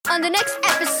on the next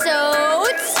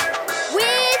epiSOWdes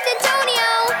with Antonio.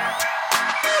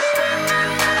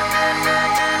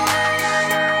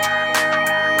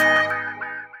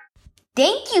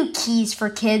 Thank you, Keys for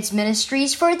Kids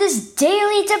Ministries, for this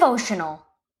daily devotional.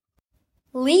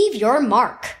 Leave your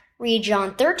mark. Read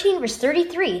John 13, verse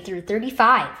 33 through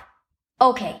 35.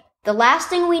 Okay, the last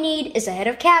thing we need is a head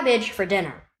of cabbage for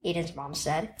dinner, Aiden's mom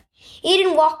said.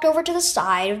 Aiden walked over to the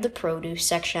side of the produce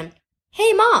section.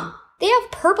 Hey, Mom, they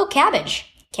have purple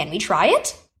cabbage. Can we try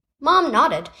it? Mom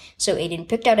nodded, so Aiden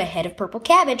picked out a head of purple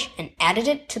cabbage and added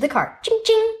it to the cart. Ching,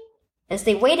 ching. As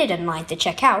they waited in line to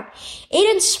check out,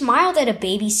 Aiden smiled at a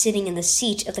baby sitting in the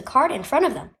seat of the cart in front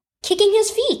of them, kicking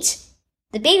his feet.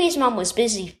 The baby's mom was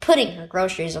busy putting her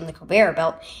groceries on the conveyor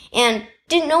belt and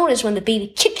didn't notice when the baby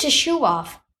kicked his shoe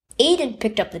off. Aiden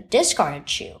picked up the discarded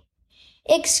shoe.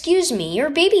 Excuse me, your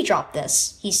baby dropped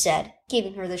this, he said,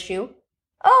 giving her the shoe.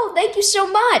 Oh, thank you so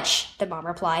much, the mom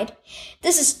replied.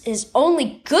 This is his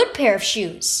only good pair of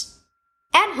shoes.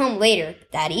 At home later,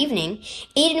 that evening,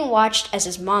 Aiden watched as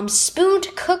his mom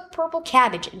spooned cooked purple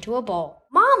cabbage into a bowl.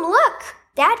 Mom, look!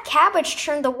 That cabbage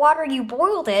turned the water you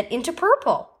boiled it into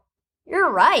purple.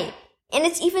 You're right, and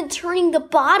it's even turning the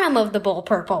bottom of the bowl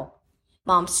purple,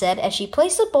 Mom said as she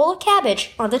placed a bowl of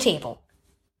cabbage on the table.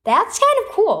 That's kind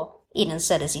of cool, Aiden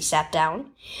said as he sat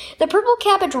down. The purple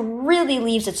cabbage really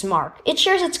leaves its mark. It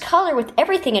shares its color with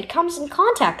everything it comes in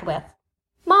contact with.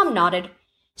 Mom nodded.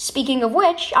 Speaking of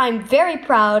which, I'm very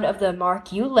proud of the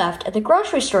mark you left at the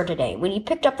grocery store today when you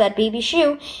picked up that baby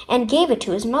shoe and gave it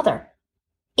to his mother.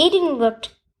 Aiden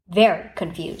looked very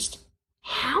confused.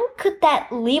 How could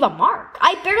that leave a mark?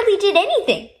 I barely did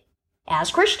anything.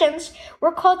 As Christians,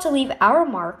 we're called to leave our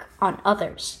mark on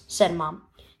others, said Mom.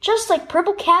 Just like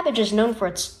purple cabbage is known for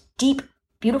its deep,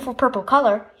 beautiful purple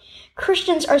color,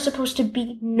 Christians are supposed to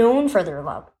be known for their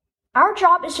love. Our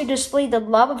job is to display the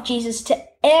love of Jesus to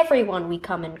everyone we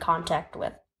come in contact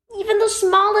with, even the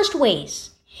smallest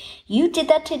ways. You did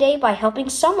that today by helping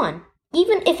someone,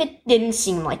 even if it didn't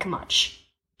seem like much.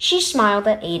 She smiled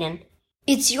at Aiden.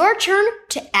 It's your turn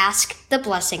to ask the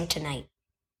blessing tonight.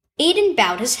 Aiden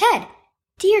bowed his head.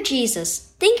 Dear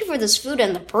Jesus, thank you for this food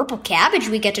and the purple cabbage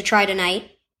we get to try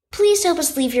tonight. Please help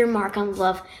us leave your mark on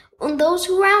love on those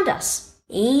who surround us.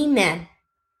 Amen.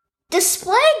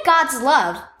 Display God's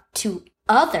love to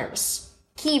others.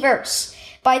 Key verse.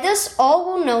 By this all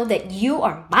will know that you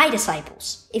are my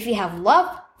disciples, if you have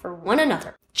love for one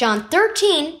another. John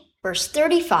 13, verse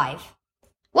 35.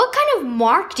 What kind of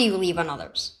mark do you leave on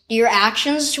others? Do your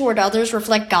actions toward others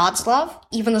reflect God's love?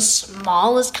 Even the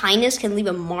smallest kindness can leave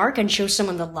a mark and show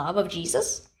someone the love of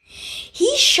Jesus.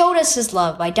 He showed us his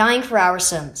love by dying for our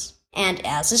sins. And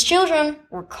as his children,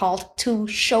 we're called to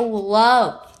show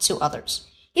love to others.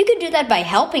 You can do that by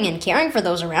helping and caring for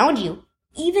those around you,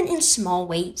 even in small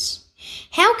ways.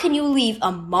 How can you leave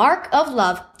a mark of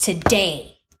love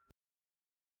today?